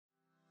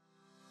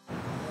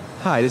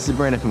Hi, this is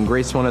Brandon from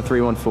Grace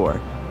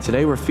 10314.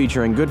 Today we're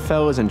featuring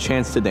Goodfellas and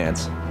Chance to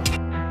Dance.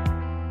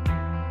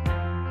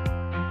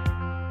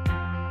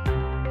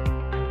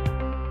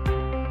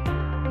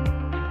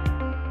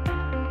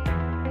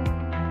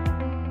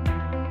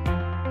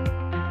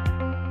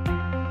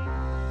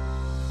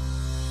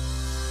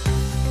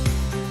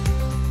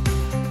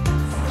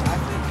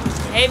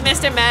 Hey,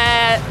 Mr.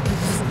 Matt.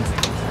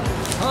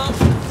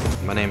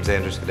 My name's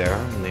Andrew Scudero.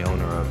 I'm the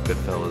owner of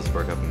Goodfella's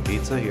Burger and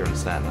Pizza here in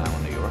Staten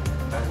Island, New York.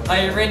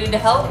 Are you ready to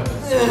help?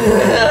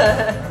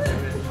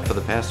 For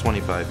the past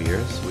 25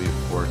 years,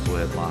 we've worked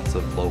with lots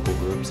of local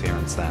groups here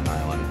in Staten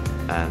Island,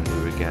 and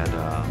we would get,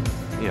 a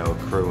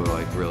crew of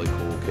like really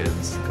cool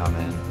kids to come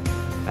in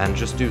and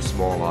just do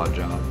small odd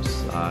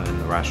jobs in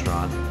the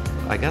restaurant.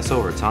 I guess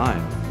over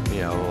time,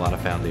 a lot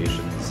of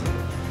foundations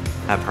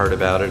have heard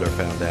about it or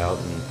found out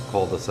and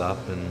called us up,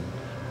 and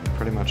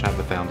pretty much have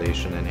a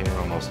foundation in here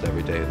almost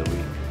every day of the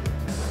week.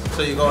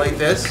 So you go like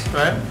this,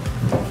 right?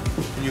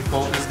 And you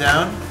fold this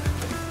down,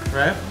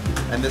 right?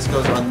 And this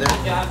goes under,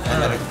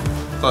 and then it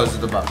closes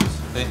the box.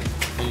 Okay?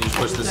 And you just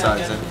push the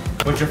sides in.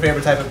 What's your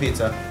favorite type of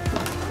pizza?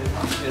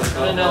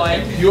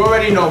 You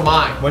already know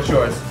mine. What's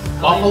yours?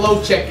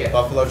 Buffalo chicken.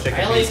 Buffalo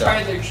chicken I only pizza.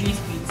 tried their cheese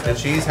pizza. The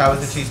cheese? How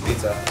was the cheese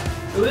pizza?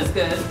 It was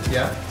good.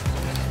 Yeah?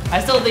 I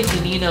still think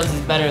the Nino's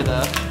is better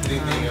though. You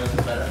think yours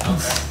is better?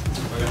 Okay.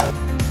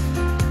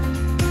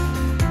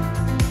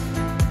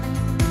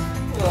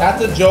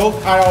 That's a joke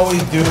I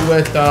always do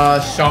with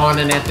Sean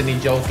and Anthony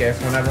Jokic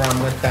whenever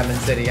I'm with them in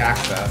City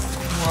Access.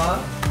 What?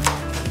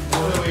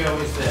 What do we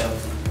always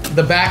do?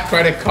 The back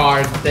credit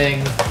card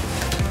thing.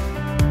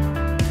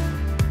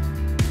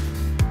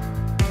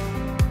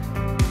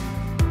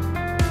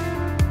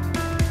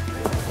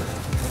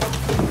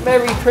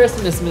 Merry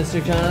Christmas,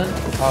 Mr. John.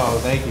 Oh,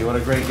 thank you. What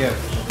a great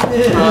gift.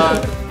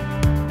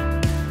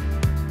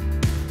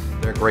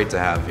 They're great to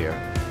have here,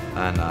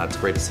 and it's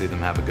great to see them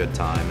have a good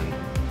time, and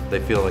they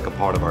feel like a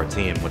part of our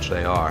team, which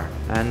they are.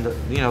 And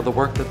the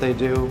work that they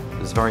do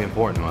is very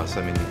important to us.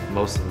 I mean,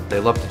 they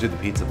love to do the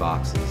pizza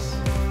boxes.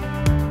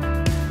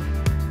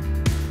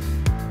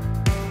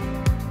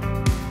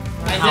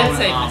 I did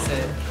say miss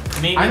it.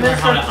 Maybe learn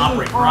how to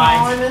operate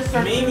rides.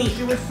 Maybe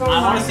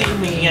I want to see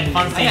if we can get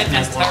fun station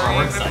at one of our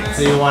work sites.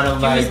 So you want to She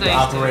was nice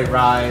operate too.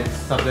 rides,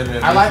 something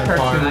in I like her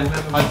farm. too.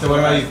 Hunter, what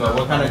about you, Phil?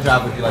 What kind of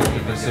job would you like to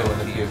pursue in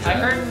the future? I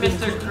heard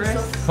Mr.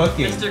 Chris.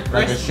 Cooking, Mr. Chris.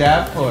 like a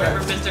chef or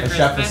Remember Mr. a Chris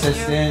chef back here?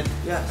 assistant?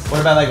 Yes.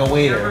 What about like a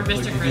waiter? Remember Mr.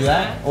 Would you Chris do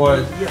that? back?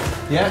 Or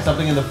yeah,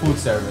 something in the food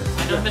service. I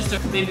know Mr.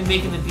 Maybe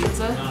making the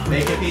pizza.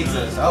 Making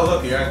pizzas. Oh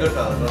look, you're a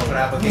Goodfella. We'll open an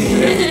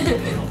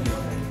application.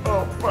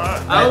 I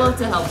would love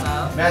to help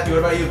out. Matthew, what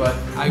about you, bud?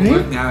 I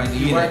work now and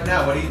You work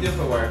now. What do you do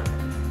for work?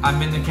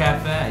 I'm in the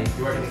cafe.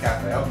 You work in the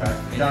cafe. Okay.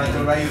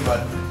 Jonathan, what about you,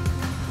 bud?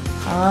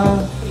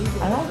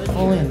 I don't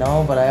fully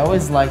know, but I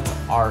always liked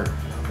art.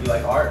 You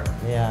like art?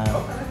 Yeah.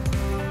 Okay.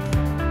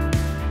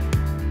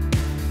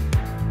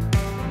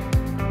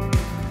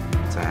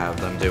 To have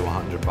them do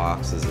 100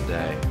 boxes a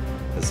day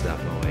is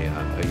definitely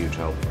a huge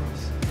help for us.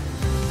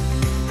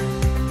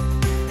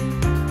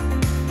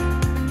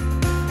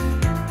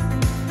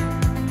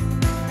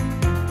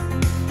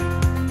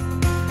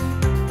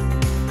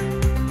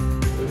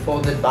 We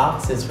folded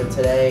boxes for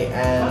today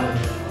and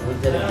we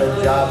did a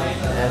good job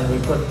and we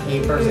put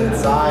papers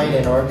inside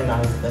and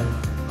organized them.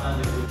 I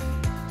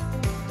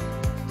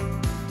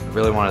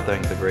really want to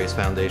thank the Grace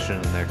Foundation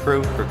and their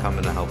crew for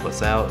coming to help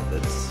us out.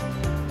 It's,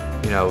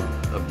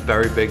 a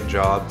very big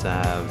job to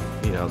have,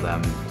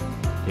 them,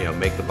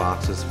 make the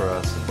boxes for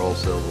us and roll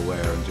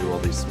silverware and do all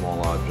these small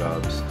odd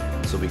jobs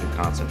so we can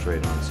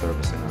concentrate on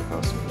servicing our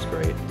customers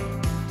great.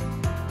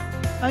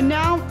 And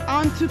now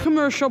on to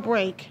commercial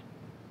break.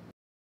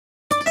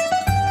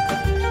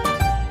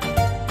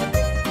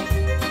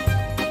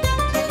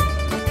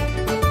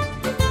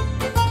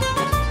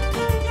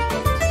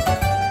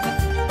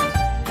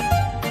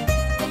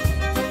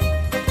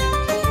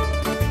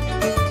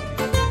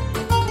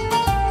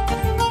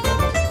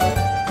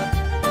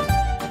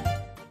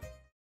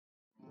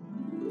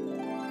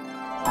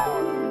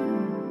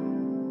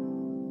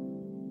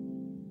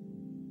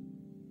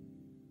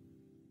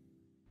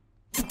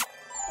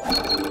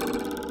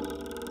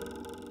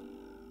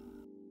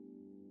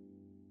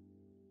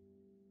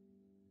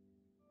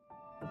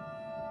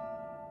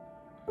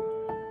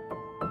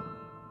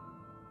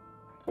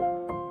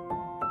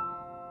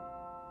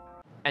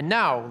 And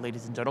now,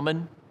 ladies and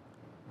gentlemen,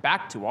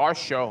 back to our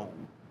show.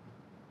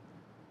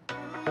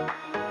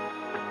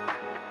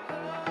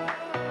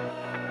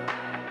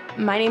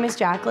 My name is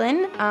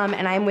Jacqueline,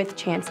 and I'm with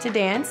Chance to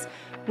Dance.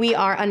 We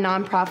are a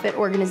nonprofit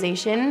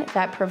organization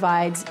that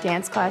provides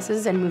dance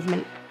classes and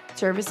movement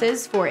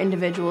services for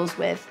individuals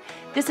with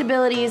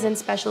disabilities and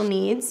special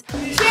needs.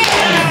 Cheers! Cheers!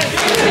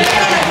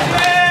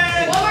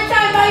 One more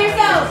time by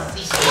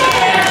yourselves.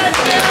 Cheers!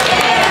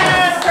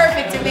 Cheers!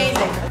 Perfect,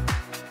 amazing.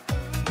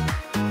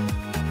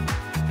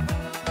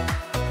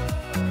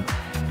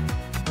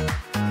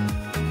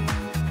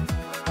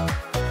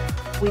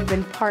 We've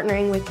been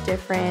partnering with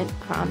different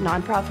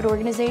nonprofit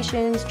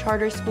organizations,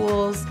 charter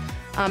schools,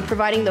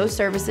 providing those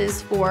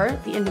services for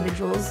the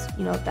individuals,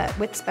 that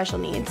with special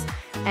needs.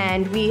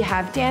 And we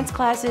have dance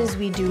classes,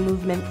 we do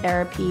movement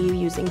therapy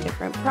using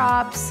different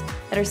props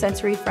that are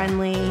sensory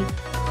friendly.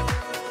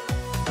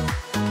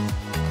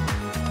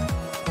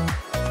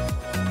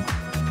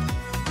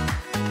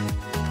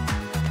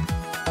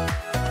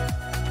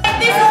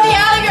 This is the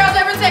Alley Girls.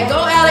 Everyone say,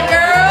 go Alley Girls!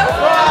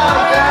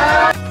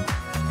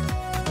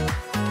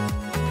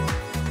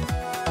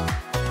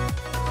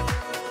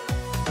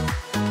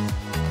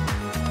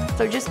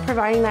 So just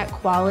providing that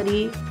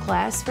quality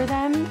class for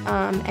them,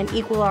 and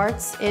Equal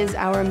Arts is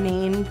our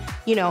main,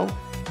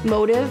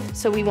 motive.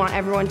 So we want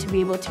everyone to be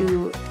able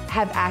to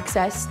have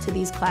access to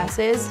these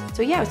classes.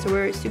 So yeah, so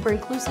we're super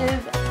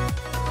inclusive.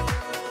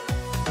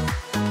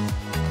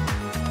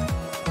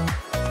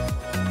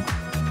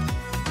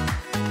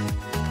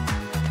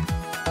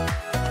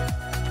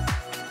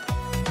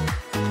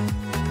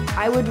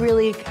 I would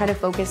really kind of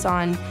focus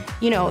on,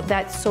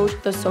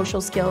 the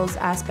social skills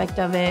aspect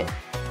of it,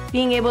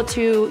 being able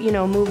to,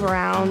 move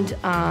around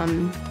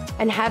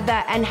and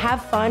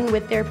have fun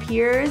with their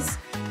peers,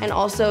 and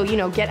also,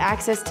 get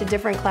access to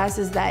different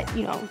classes that,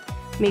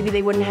 maybe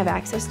they wouldn't have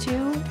access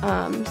to.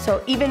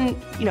 So even,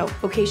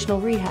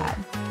 vocational rehab,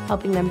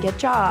 helping them get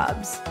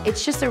jobs.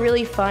 It's just a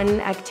really fun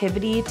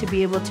activity to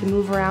be able to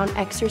move around,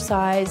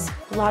 exercise,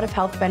 a lot of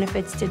health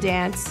benefits to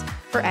dance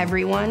for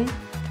everyone.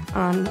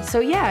 So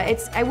yeah,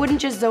 I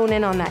wouldn't just zone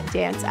in on that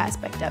dance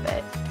aspect of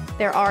it.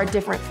 There are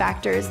different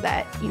factors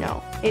that,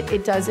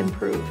 it does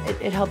improve.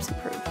 It helps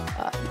improve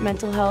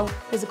mental health,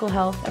 physical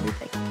health,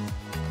 everything.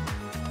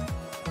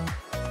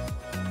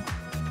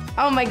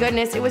 Oh my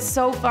goodness, it was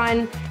so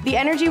fun. The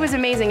energy was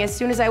amazing as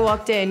soon as I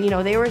walked in.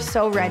 They were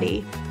so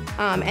ready.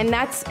 And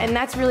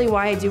that's really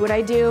why I do what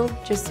I do,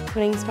 just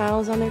putting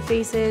smiles on their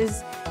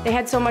faces. They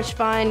had so much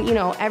fun,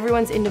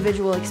 everyone's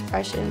individual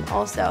expression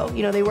also.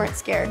 They weren't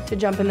scared to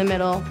jump in the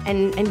middle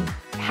and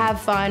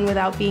have fun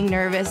without being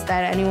nervous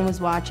that anyone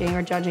was watching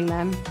or judging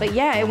them. But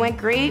yeah, it went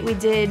great. We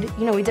did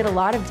a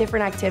lot of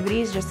different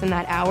activities just in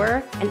that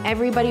hour, and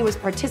everybody was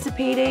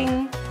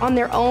participating on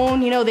their own.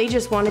 They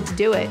just wanted to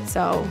do it.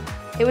 So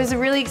it was a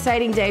really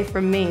exciting day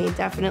for me,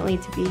 definitely,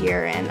 to be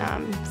here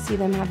and see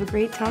them have a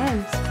great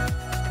time.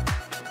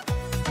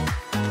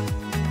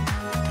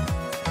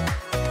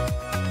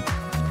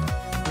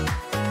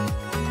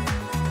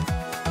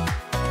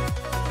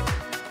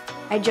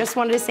 I just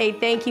wanted to say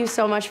thank you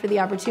so much for the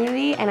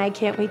opportunity, and I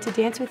can't wait to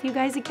dance with you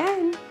guys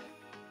again.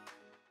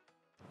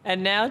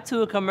 And now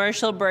to a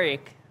commercial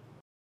break.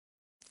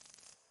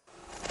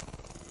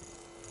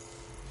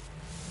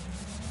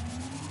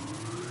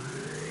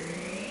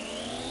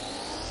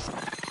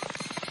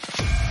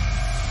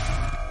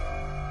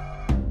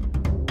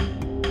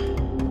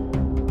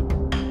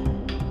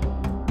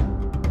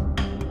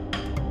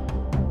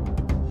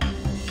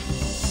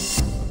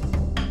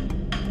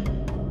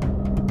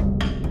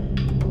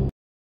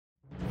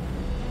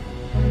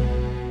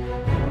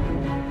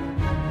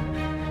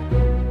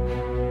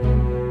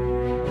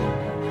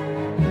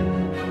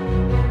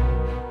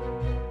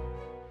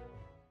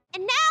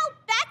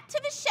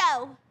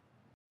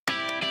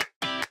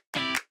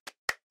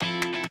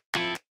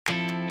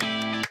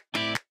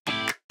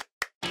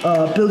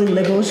 Building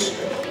Legos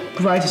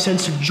provides a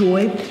sense of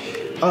joy.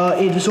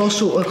 It is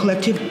also a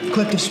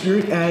collective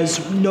spirit, as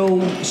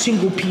no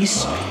single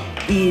piece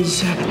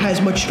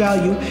has much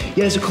value,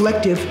 yet as a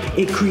collective,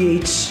 it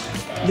creates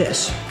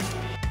this.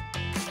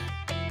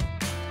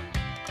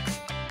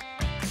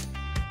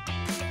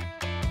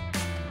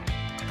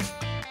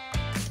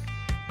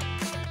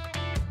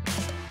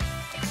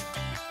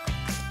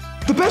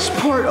 The best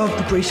part of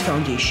the Grace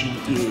Foundation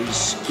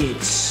is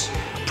its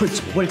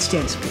principle, what it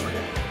stands for.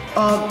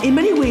 In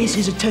many ways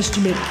is a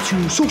testament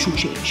to social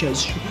change,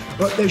 as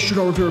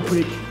Shadar Rivera put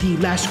it, the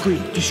last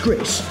great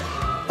disgrace.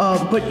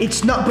 But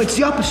it's not, but it's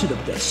the opposite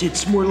of this.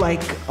 It's more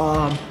like,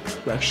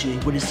 actually,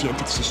 what is the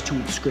antithesis to a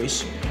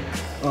disgrace?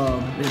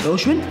 An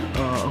embellishment,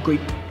 a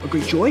great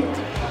joy.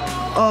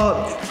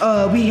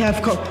 We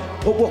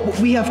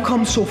have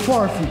come so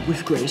far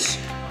with Grace,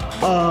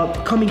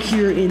 coming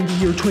here in the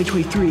year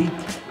 2023,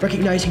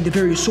 recognizing the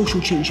various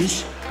social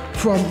changes,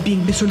 from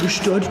being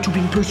misunderstood to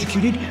being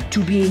persecuted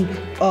to being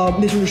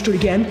misunderstood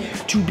again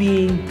to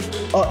being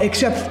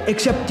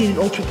accepted and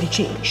ultimately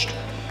changed.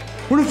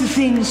 One of the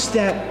things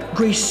that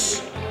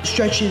Grace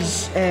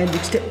stretches and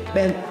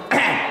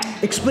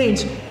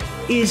explains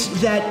is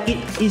that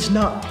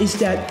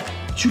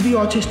to be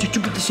autistic, to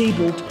be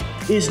disabled,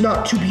 is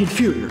not to be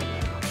inferior.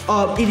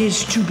 It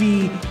is to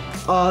be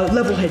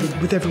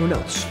level-headed with everyone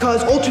else.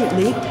 Because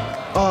ultimately,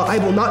 I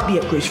will not be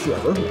at Grace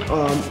forever.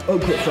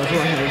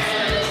 I have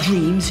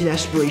dreams and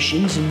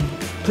aspirations and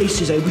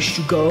places I wish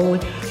to go.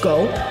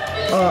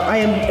 I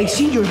am a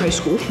senior in high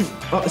school.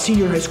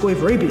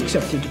 I've already been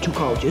accepted to two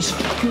colleges. I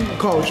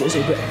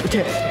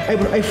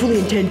fully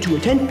intend to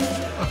attend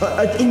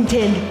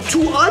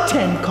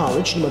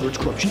college, in other words,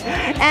 corruption,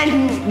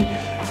 and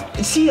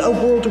see a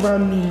world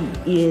around me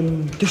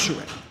in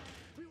disarray.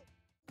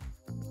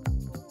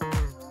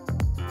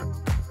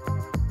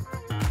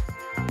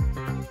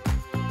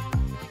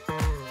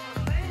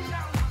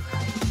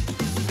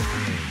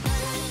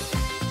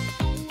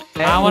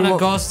 I want to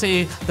go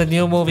see the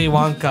new movie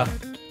Wonka.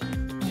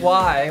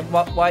 Why?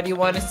 Why do you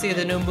want to see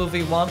the new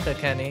movie Wonka,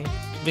 Kenny?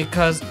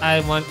 Because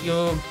I want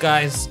you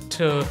guys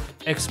to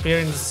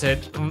experience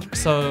it.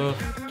 So,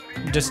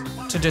 just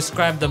to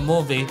describe the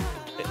movie,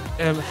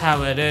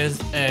 how it is,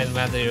 and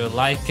whether you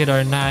like it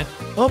or not.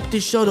 Up to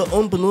show the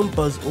Oompa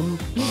Loompas.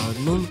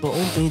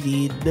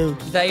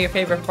 Is that your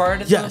favorite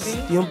part of the movie?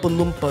 Yes, the Oompa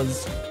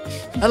Loompas.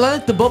 I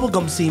like the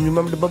bubblegum scene.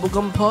 Remember the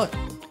bubblegum part?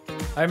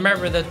 I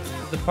remember the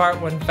part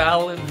when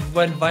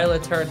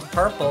Violet turns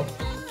purple.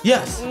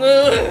 Yes.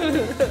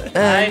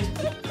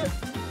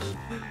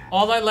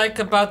 All I like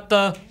about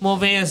the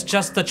movie is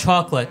just the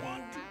chocolate.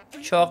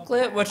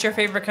 Chocolate? What's your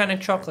favorite kind of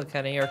chocolate,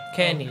 Kenny, or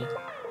candy?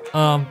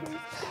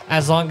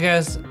 As long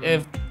as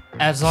if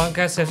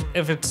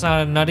it's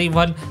not a nutty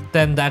one,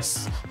 then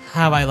that's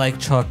how I like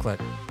chocolate.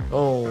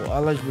 Oh, I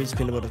like Reese's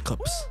peanut butter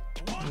cups.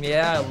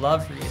 Yeah, I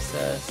love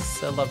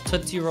Reese's. I love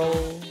Tootsie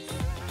Rolls,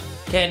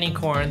 candy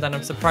corn that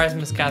I'm surprised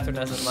Miss Catherine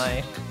doesn't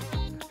like.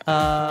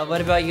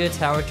 What about you,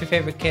 Tao? What's your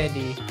favorite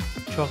candy?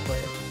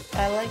 Chocolate.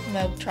 I like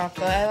milk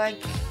chocolate. I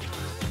like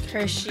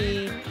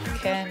Hershey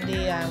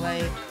candy. I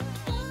like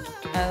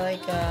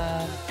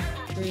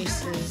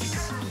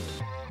Reese's.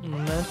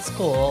 That's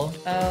cool.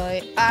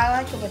 I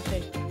like a bunch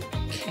of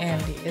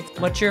candy.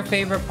 What's your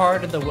favorite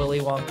part of the Willy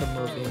Wonka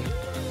movie?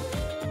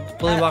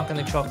 Willy Wonka and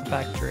the Chocolate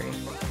Factory.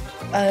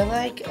 I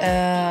like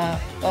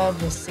all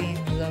the scenes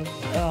of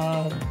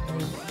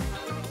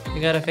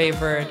You got a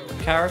favorite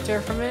character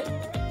from it?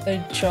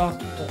 the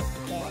chocolate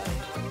guy.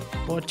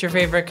 What's your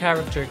favorite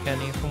character,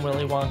 Kenny, from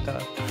Willy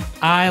Wonka?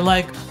 I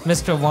like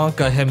Mr.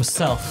 Wonka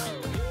himself.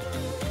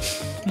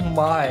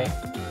 Why?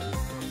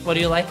 What do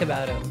you like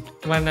about him?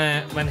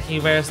 When he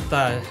wears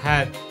the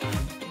hat,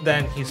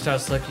 then he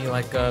starts looking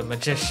like a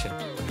magician.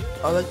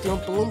 I like the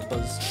Oompa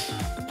Loompas.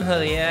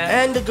 Oh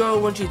yeah. And the girl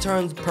when she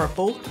turns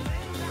purple.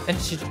 And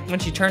when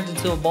she turns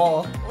into a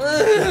ball.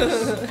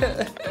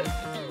 I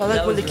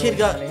like when the kid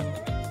got funny.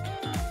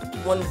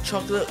 one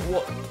chocolate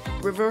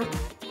river.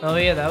 Oh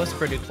yeah, that was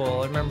pretty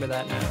cool. I remember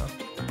that now.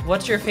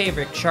 What's your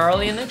favorite,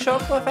 Charlie in the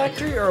Chocolate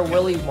Factory or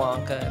Willy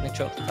Wonka in the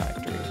Chocolate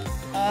Factory?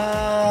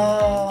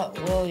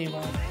 Willy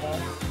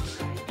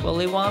Wonka.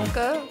 Willy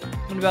Wonka?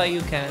 What about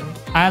you, Ken?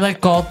 I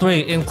like all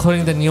three,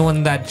 including the new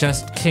one that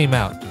just came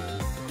out.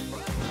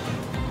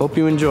 Hope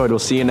you enjoyed. We'll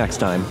see you next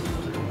time.